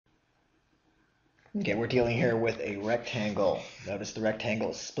Okay, we're dealing here with a rectangle. Notice the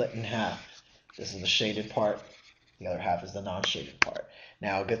rectangle is split in half. This is the shaded part. The other half is the non-shaded part.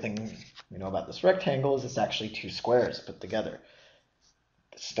 Now, a good thing we know about this rectangle is it's actually two squares put together.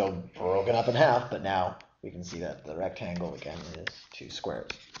 It's still broken up in half, but now we can see that the rectangle, again, is two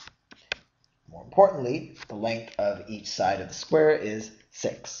squares. More importantly, the length of each side of the square is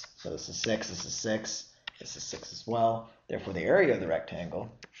 6. So this is 6, this is 6, this is 6 as well. Therefore, the area of the rectangle,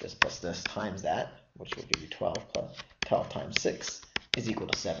 this plus this times that, which will give you 12 plus 12 times 6, is equal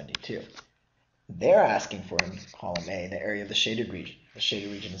to 72. They're asking for, in column A, the area of the shaded region. The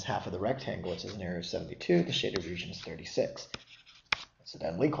shaded region is half of the rectangle, which is an area of 72. The shaded region is 36.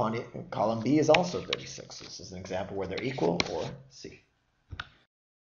 Incidentally, column B is also 36. This is an example where they're equal, or C.